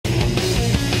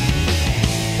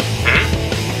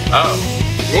Oh.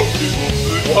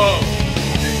 Whoa.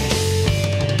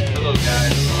 Hello,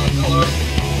 guys. Hello.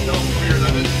 Don't fear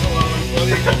that. Hello,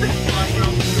 everybody.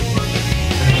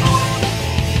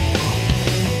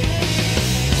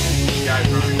 You guys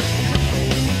are.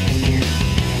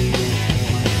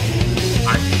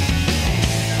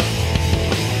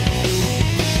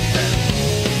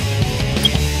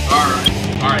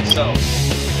 Alright, so.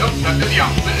 Nope, that's the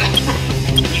opposite.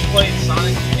 We played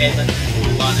Sonic and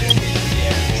Sonic.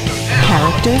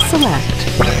 Character select.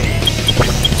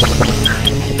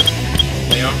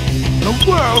 Leo? The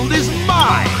world is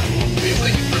mine!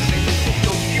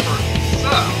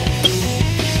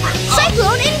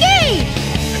 Cyclone engage!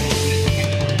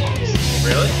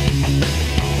 Really?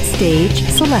 Stage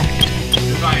select.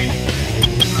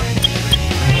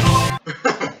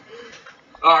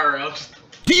 Alright,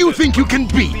 Do you think you can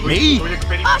beat me?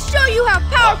 I'll show you how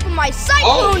powerful my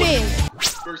cyclone is!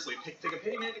 Firstly, take a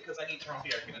pity minute because I need to turn off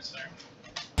the air conditioner.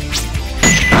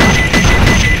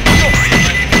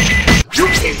 You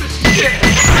piece of shit!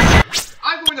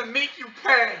 I'm going to make you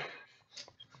pay!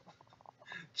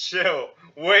 Chill.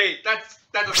 Wait. That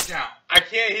doesn't count. I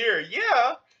can't hear.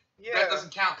 Yeah. That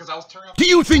doesn't count because I was turning off. Do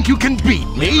you think you can beat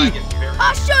me?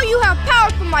 I'll show you how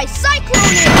powerful my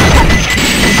cyclone is!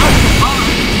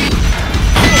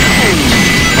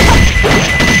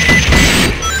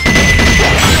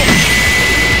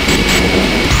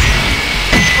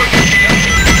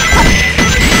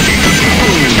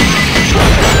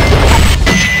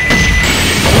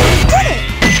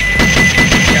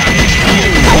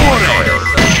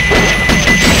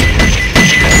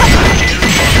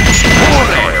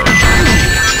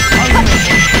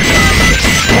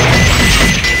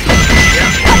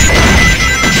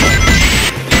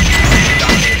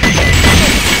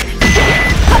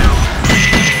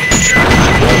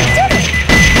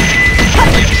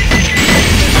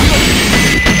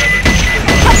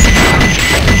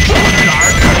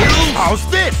 How's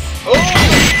this?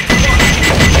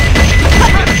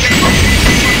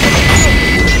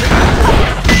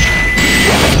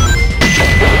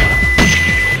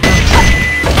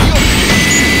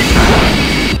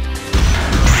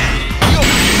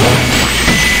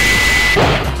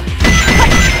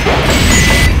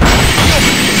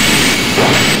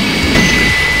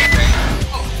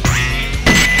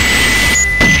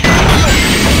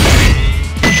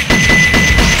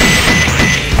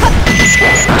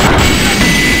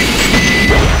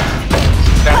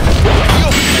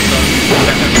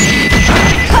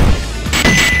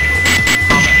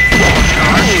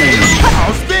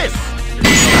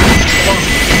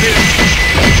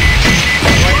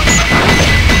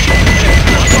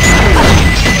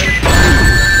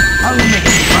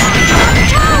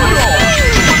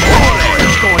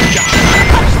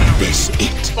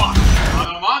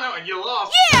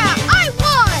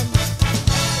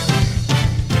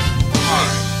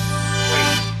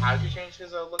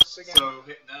 Looks again. So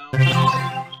hit down.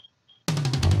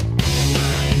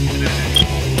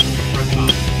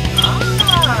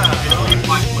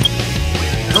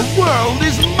 The world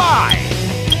is mine!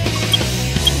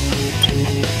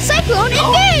 Cyclone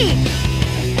engage!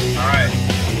 Alright.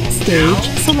 Stage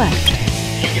select.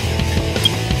 You get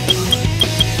this.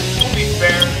 To be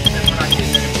fair, since we're not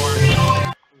getting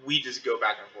anymore, we just go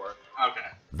back and forth. Okay.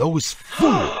 Those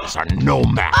fools are no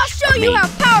match. I'll show you how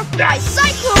powerful my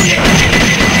cyclone is!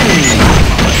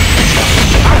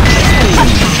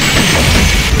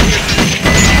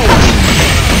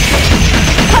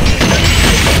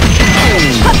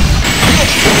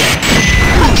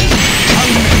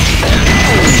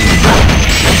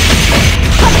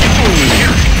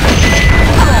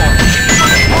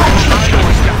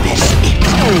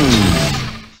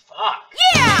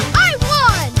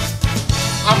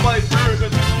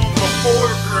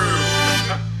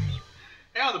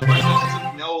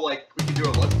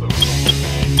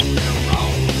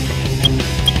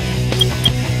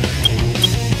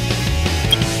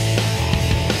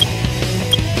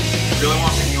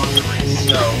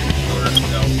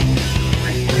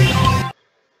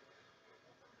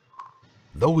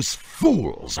 Those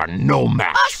fools are no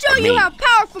match. I'll show you how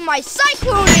powerful my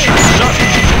cyclone is!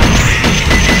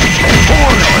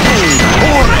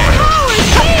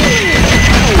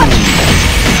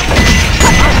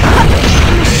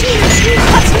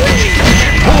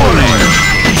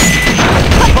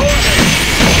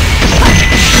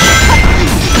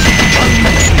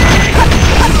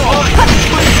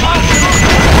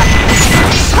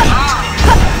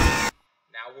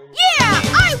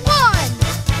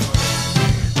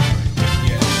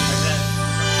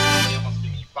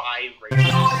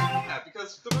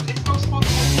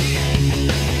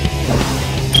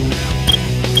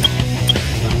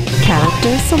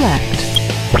 Character select.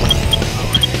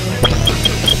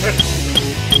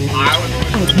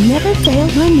 I've never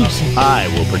failed my mission. I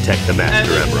will protect the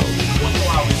Master Emerald.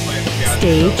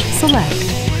 Stage select.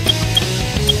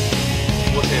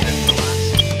 We'll say this the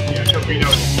last. Yeah, because we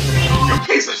know you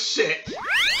piece of shit.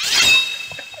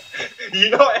 You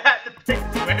know I had to pick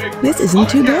the way. This isn't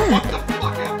too bad. What the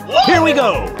fuck? Whoa! Here we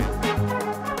go!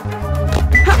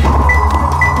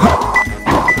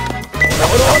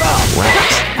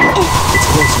 It's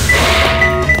closer.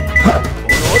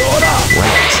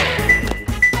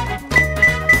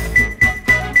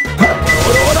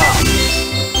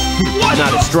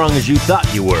 Not as strong as you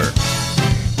thought you were.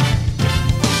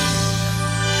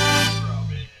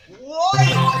 What?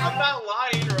 I'm not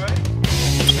lying, right?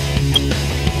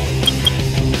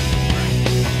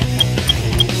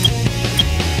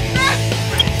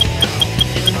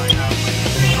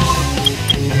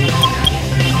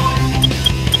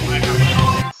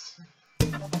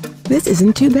 This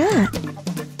isn't too bad.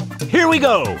 Here we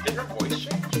go! Did your voice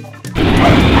change?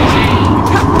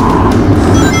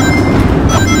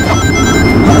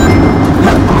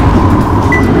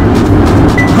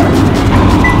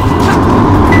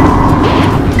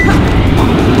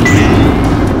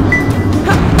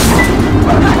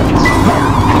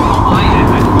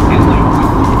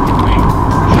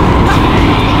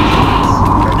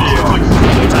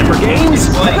 No time for games?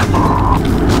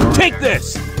 Take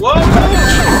this! Whoa!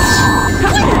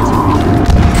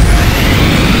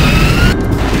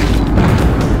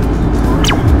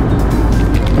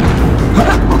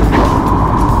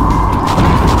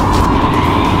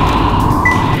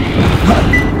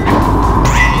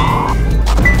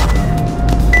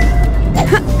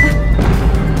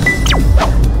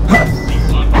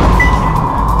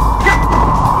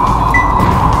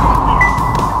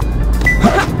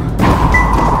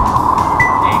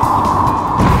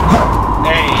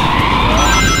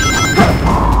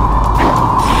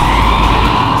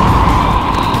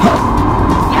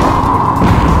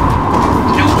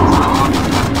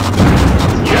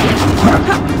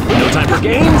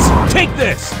 Games? Take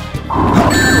this!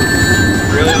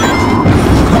 Really?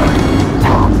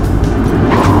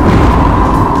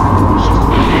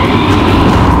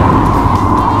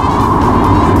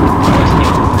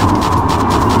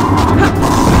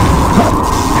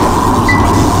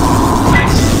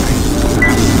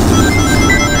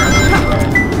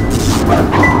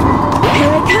 Here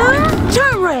I come,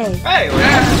 turn ray. Hey,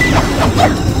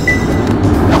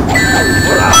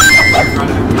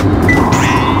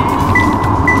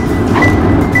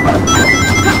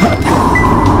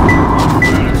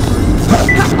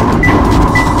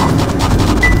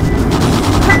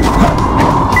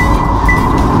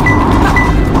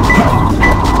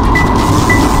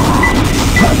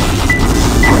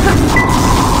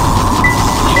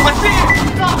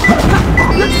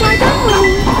 Looks like I'm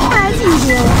winning, as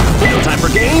usual. No time for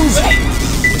games?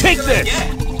 Take this!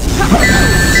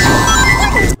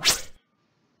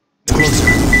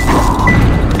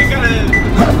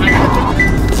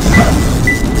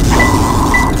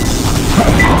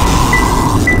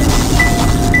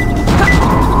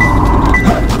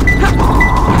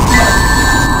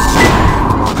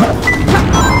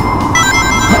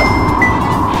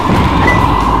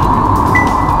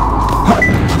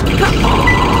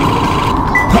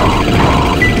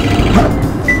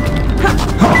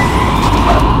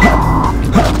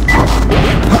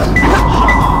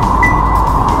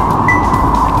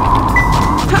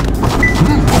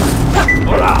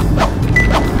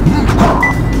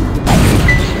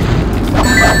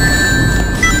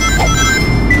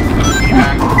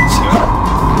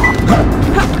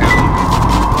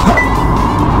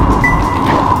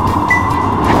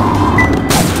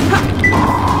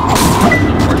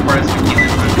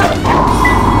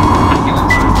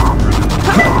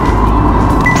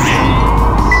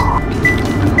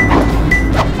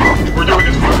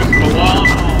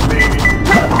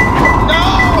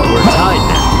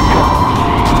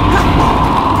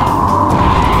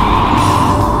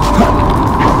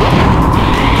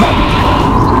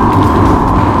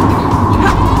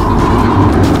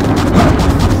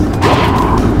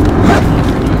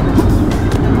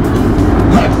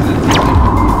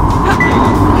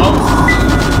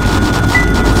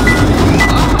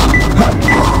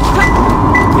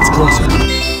 Closer.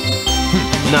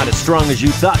 Not as strong as you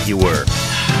thought you were.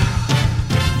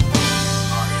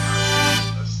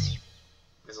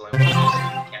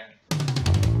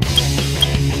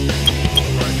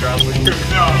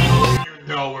 You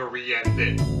know where we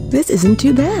ended. This isn't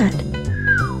too bad.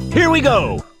 Here we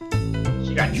go!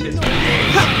 She got this.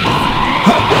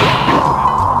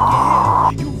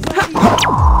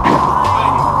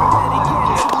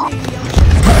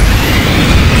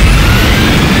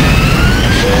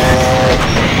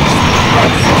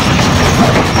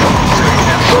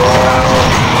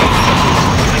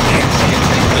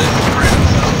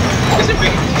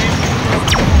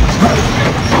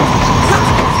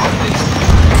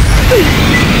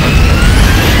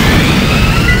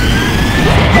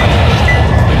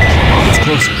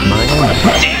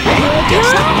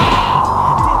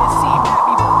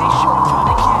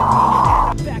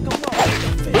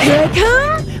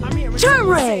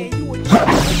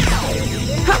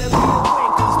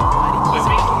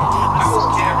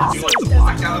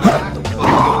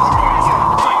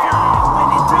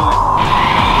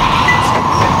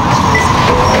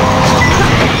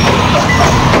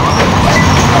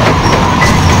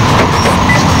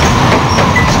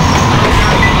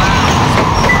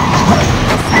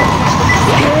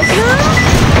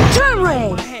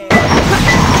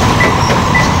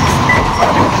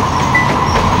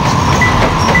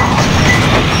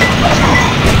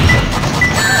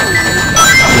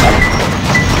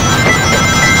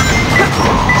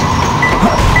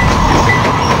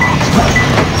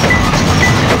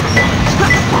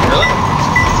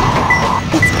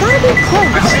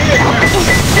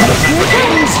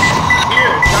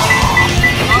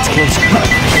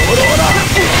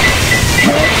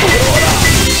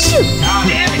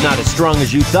 strong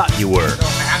as you thought you were. So I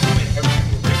have to win every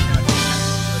single thing now.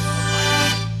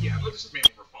 Yeah, but this is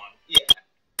mainly for fun. Yeah.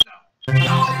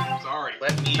 No. Sorry.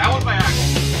 That was my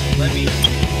action. Let me.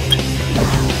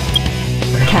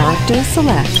 Character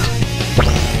select.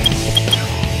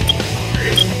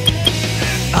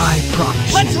 I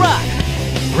promise. Let's rock!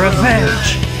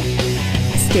 Revenge.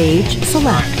 Stage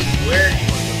select. Where do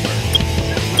you want to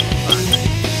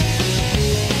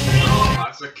start?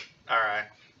 Classic. Alright.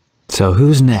 So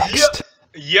who's next?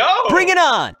 Yo! Bring it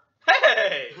on!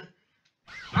 Hey!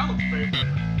 That was favorite.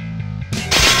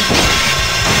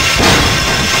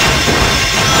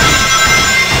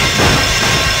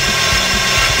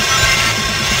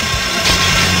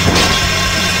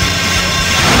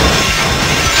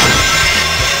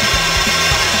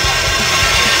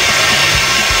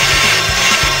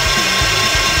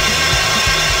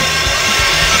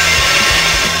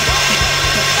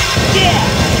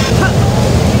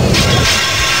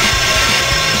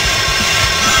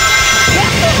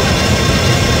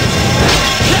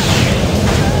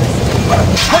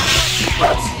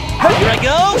 Here I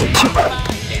go!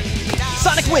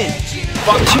 Sonic Wind! Here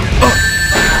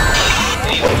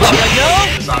I go!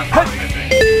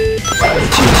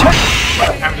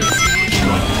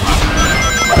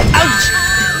 Ouch!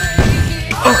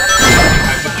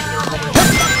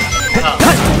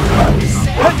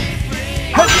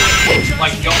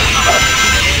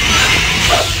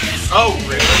 Oh,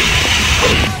 really?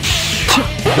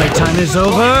 Playtime is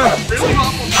over. Really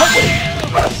awful.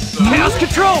 Chaos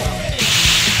control.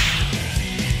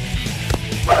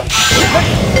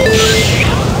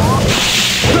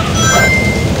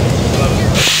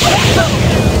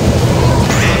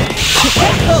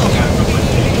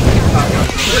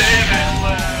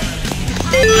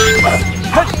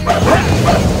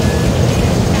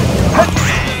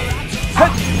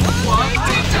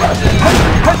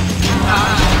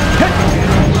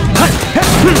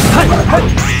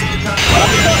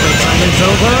 Playtime is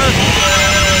over.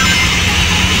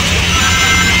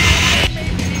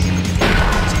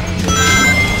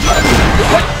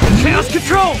 Chaos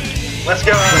control! Let's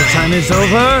go. Playtime is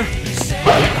over.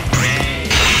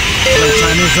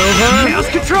 Playtime is over. Chaos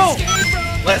control!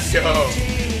 Let's go.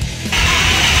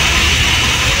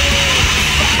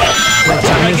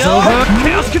 Playtime is over.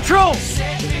 Chaos control!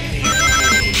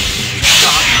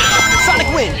 Sonic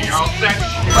Wind! You're all set.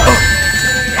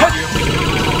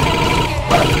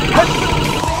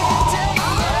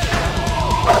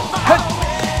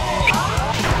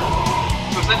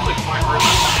 So essentially, my first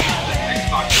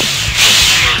Xbox.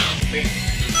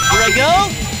 Here I go!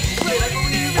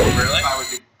 Really? That was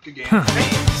a good game.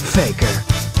 Faker.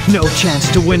 No chance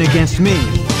to win against me.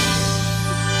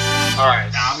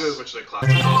 Alright, now I'm gonna switch to the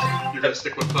classic. You're gonna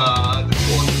stick with the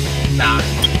cool one? Nah.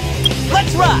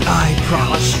 Let's rock! I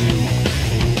promise you.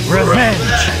 Revenge.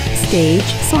 Stage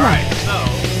Alright, select. so.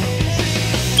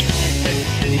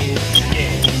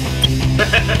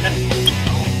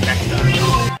 Next time.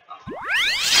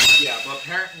 Yeah, but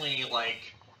apparently, like.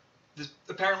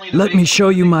 Apparently. the Let big- me show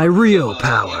you my real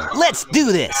power. Let's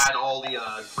do this! Add all the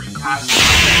free passes.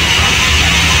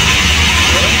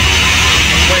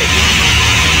 Wait.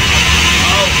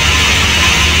 Oh.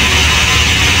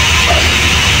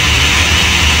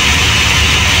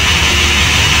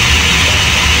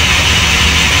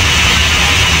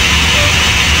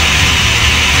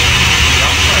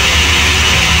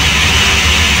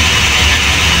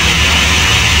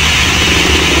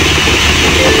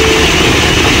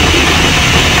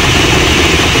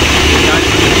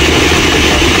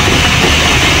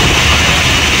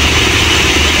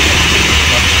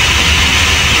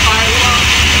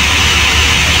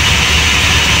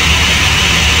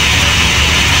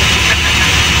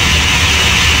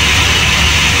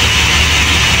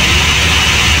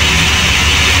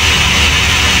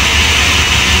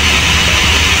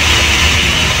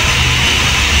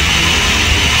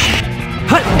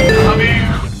 Come here!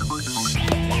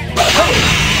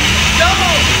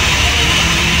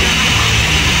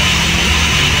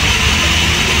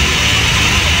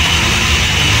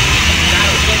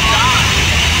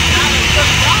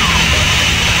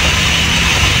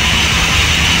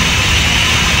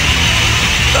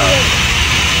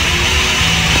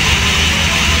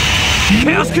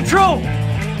 Chaos control!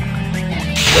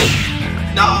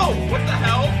 No! What the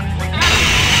hell? What happened?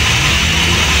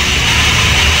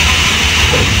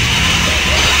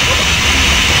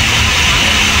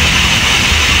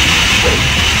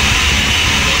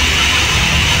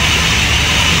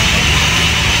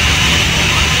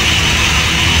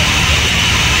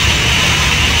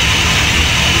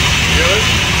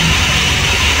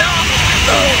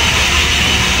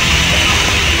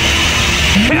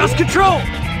 Chaos control!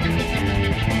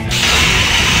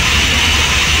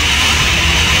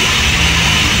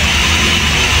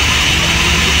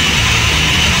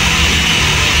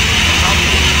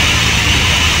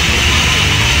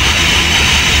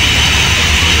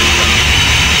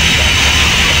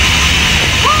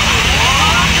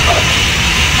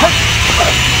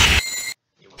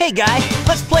 Hey guy,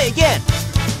 let's play again.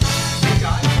 Hey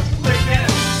guys, let's play again.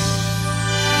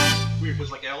 Weird,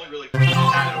 because like I only really played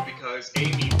Shadow because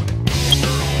Amy wouldn't be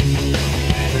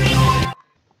girl.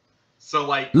 So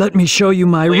like. Let me show you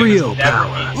my Liam real has never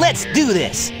power. been Let's here. do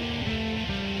this. And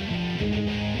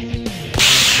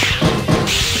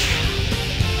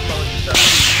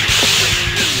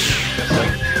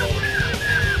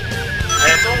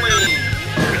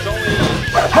it's only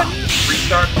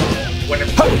restart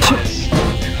whenever you do this.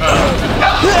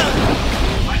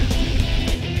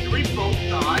 Did we both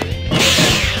die?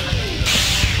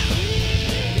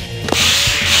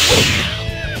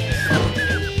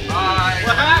 Bye.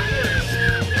 What happened?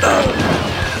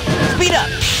 Speed up.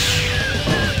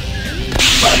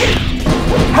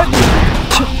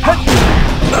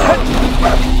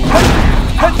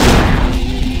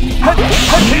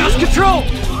 Chaos control!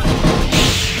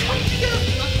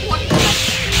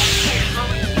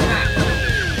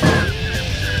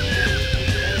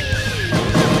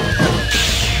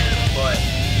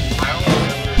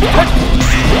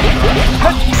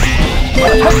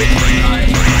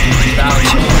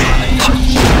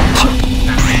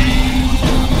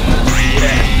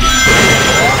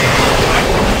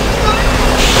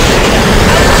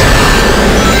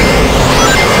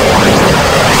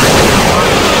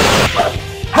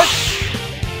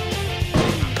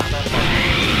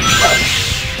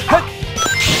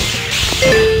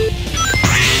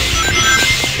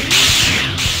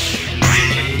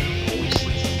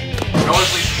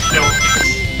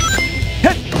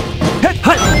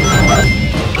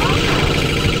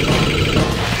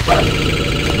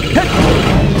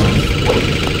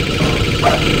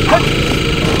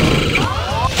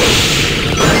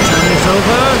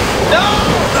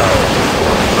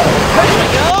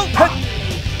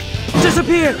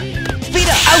 Disappear! Speed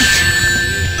up. Ouch.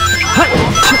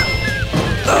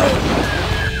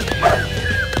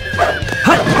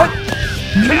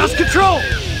 Chaos control!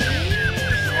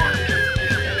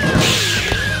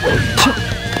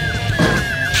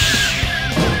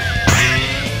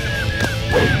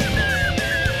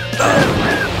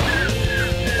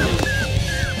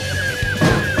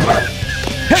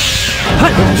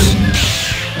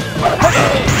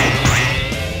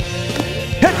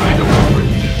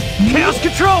 Chaos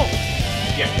control!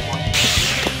 Yeah, come on.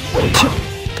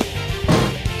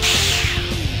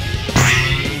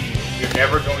 You're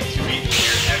never going to beat me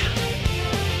here ever.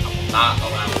 I will not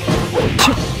allow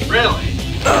it. Really?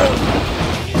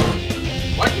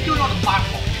 Why are you doing it on the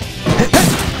platform?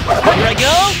 Here I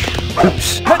go.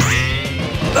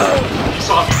 You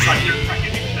saw me trying to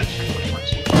get that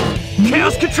checkpoint.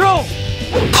 Chaos control!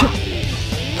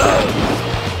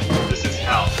 This is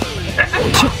hell.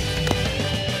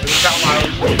 This is how I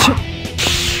always win.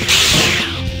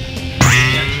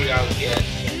 Eventually I will get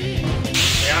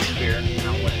Chaos Spear and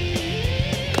I'll win.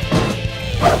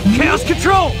 Chaos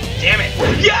control! Damn it!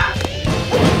 Yeah!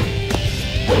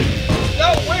 No,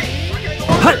 wait! We're gonna go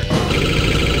under!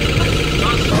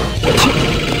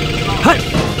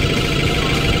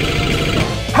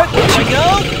 Here I go.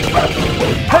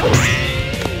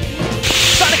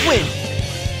 Sonic Wind.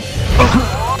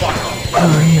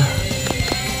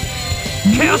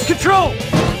 Chaos control!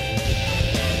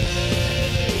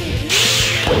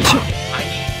 I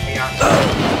need Chaos.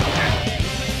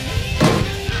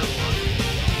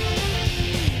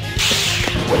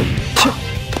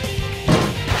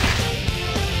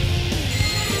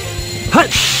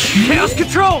 Chaos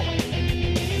control!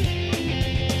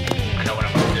 I know what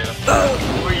I'm gonna do.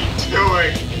 What are you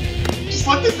doing? Just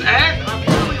let this end! I'm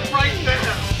really right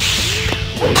there!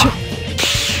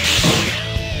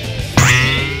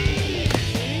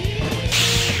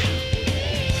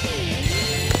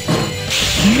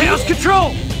 Chaos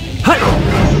control!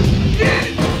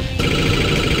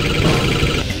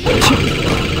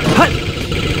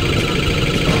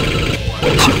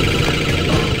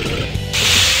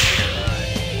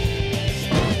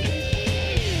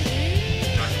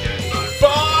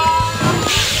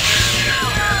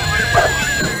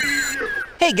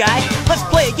 Hey guy, let's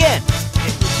play again.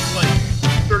 It's like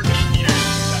 13 years.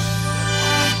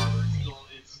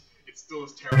 It's still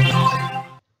as terrible.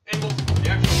 And well, the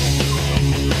actual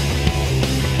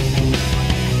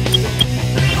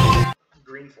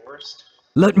Green Forest.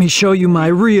 Let me show you my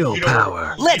real You know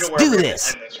power. Let's where do we're gonna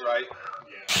this. end this, right?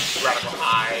 Yeah. Radical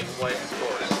High, White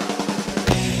Forest.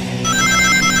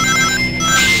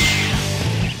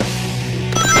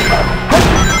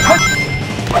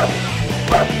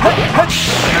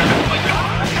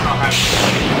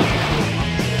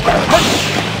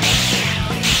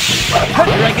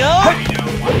 Here I go.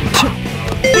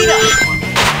 Speed up.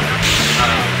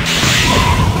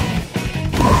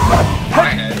 My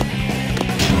head.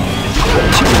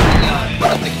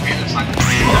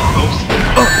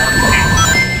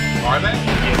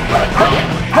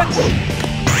 But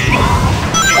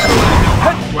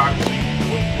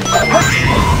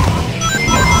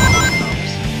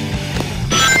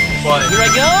Here I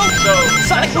go! so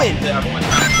Sonic Wind! Everyone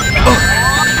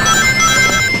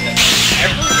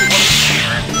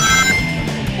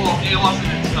well, it wasn't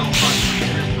until Sonic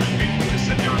Wind just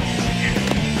sit down and use the game.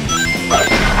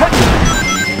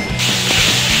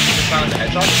 It's not the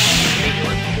Hedgehog.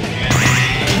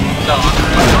 No,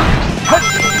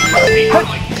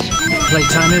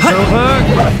 Playtime is over.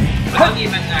 but then the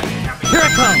event actually happened. Here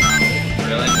it comes.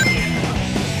 Really?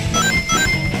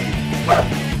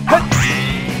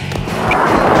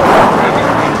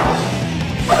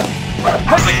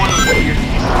 It's like one of those weird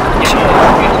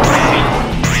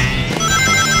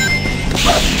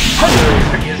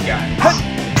trickiest guys.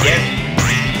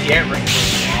 Get rid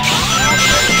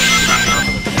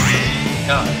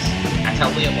because that's how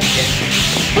Liam will get you.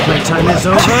 Playtime is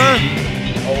over.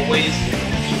 He always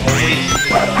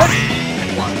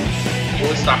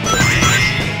stop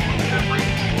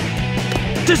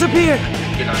Disappear.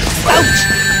 Good night. Ouch!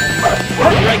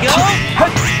 Here I go!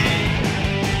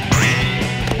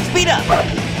 Speed up!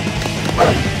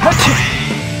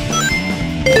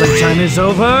 Playtime is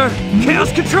over.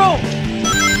 Chaos control.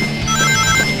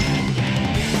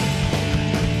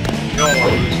 You don't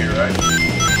want to lose here, right?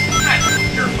 I don't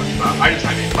care much about. I just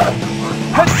have it.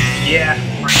 Yeah.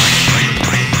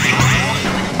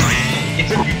 It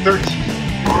took you 13 years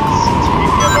to be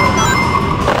together.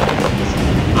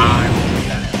 I will do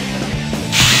that.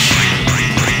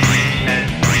 And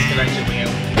eventually,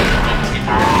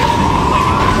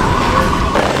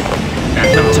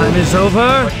 Playtime is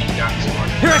over.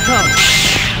 Here it comes.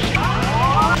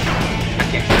 I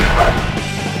can't do it.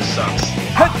 It sucks.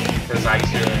 Because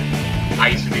I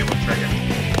used to be able to trigger.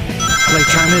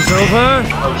 Playtime is over.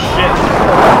 Oh shit.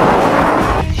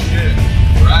 Shit.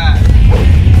 Right.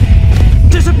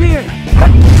 Disappear.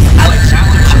 Like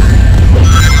challenge.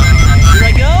 Here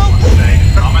I go!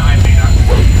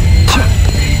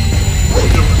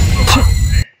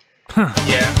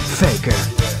 Yeah. Faker.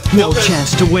 No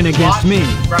chance to win against me.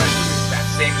 That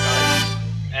same guy.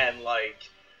 And like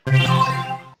I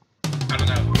don't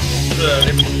know.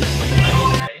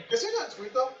 Is it not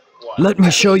sweet though? What? Let me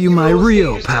show you my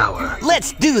real power.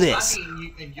 Let's do this!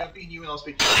 You and I'll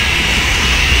speak.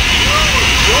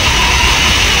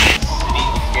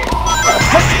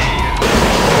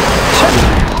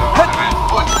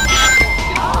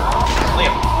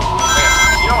 Liam,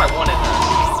 you know I wanted this.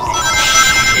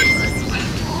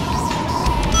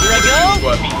 Here I go!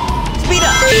 Speed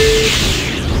up!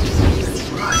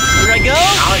 Here I go!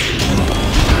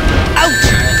 Ouch!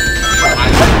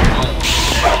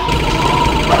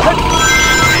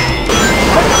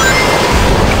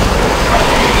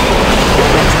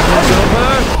 It's over.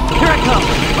 Here it comes.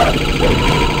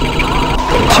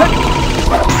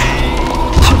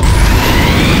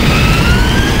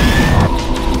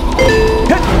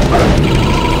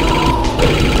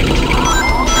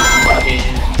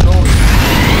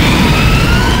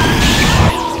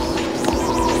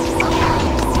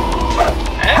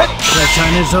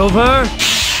 Playtime is over.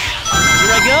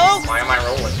 Here I go! Why am I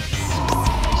rolling?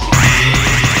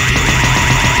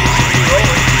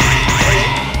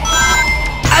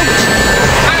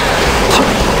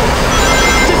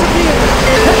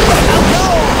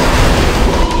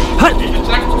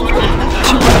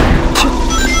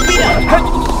 Speed up!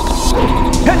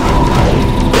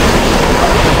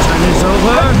 Playtime is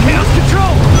over. Chaos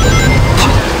control.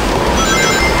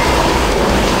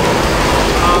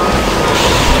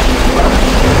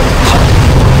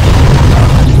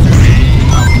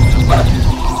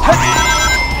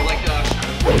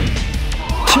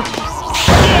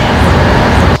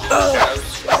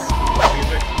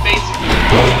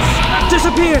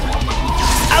 Disappear.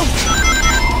 Ouch!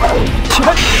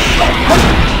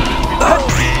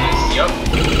 Yup.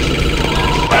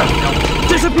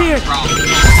 Disappear.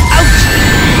 Ouch!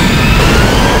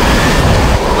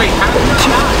 Wait, how did you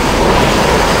die?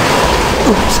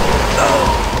 Oops!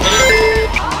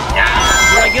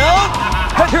 Here I go!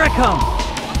 Here it comes.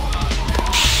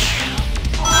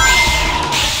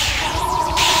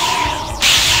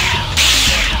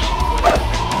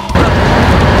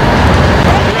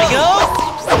 Here I go!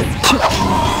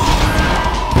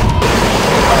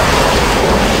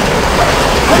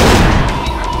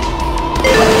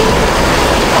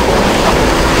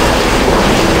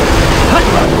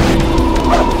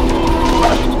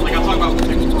 Like I'll talk about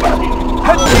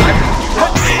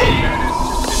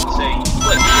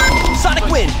Sonic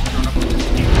Wind!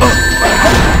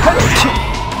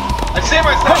 I say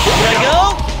myself. Here I go!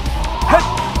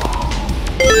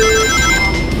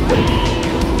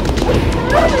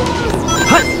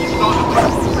 He's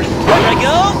Here I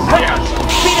go! Yeah, so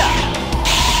Speed up!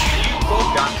 you both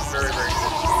got very, very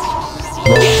good.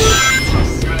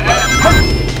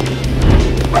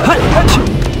 Go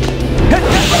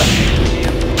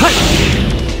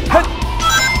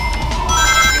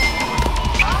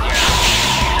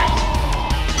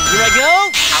Here I go!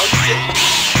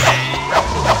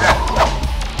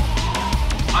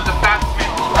 On the fast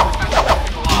man,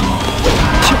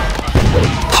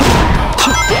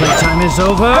 Playtime is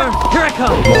over. Here I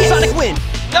come! Sonic Wind!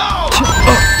 no!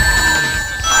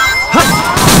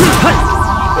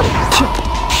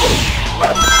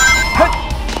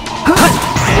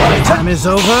 Playtime is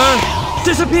over.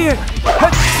 Disappear.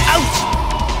 Out!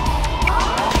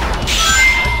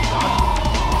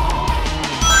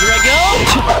 Here I go!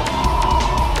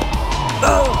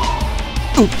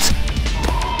 Oops!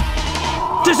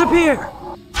 Disappear.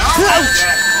 Out!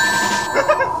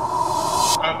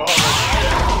 I'm almost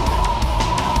dead.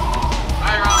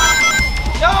 Hi, Ron.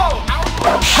 No!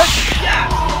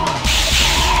 Yes!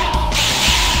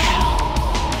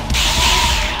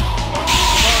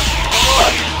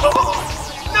 Come on!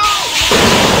 No!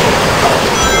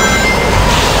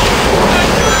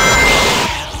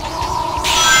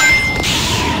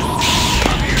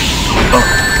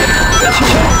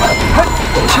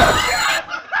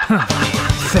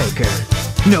 Faker.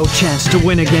 No chance to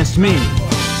win against me.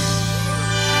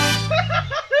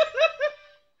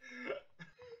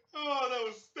 Oh, that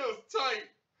was tight.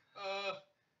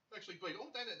 Actually, wait,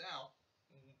 don't end it now.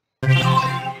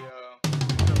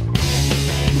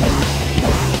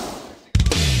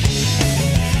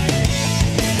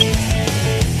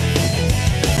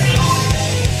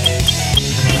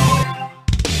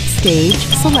 Stage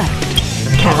select.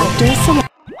 Character select.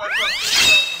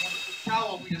 How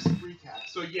will we just recap?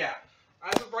 So yeah,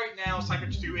 as of right now,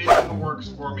 Psychic 2 is in the works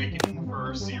for making the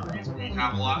first series. We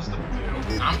have a lot of stuff to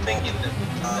do. I'm thinking that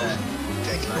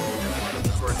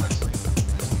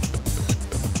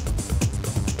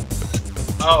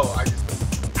oh,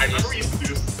 I remember we used to do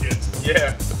this as kids.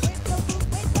 Yeah.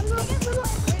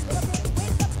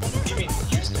 What do you mean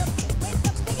used to?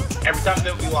 Every time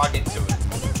that we log into it.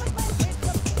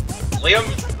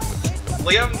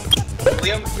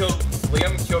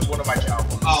 Liam killed one of my child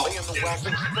ones. Oh,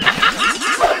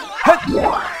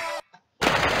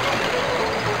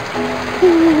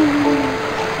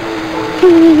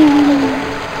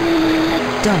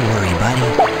 Don't worry, buddy.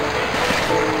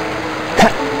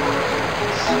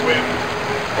 Swim.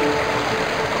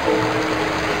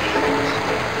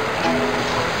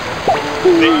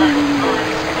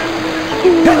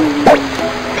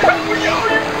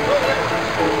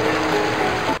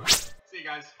 See you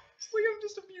guys. Liam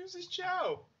just abuses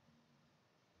Chow.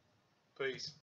 Peace.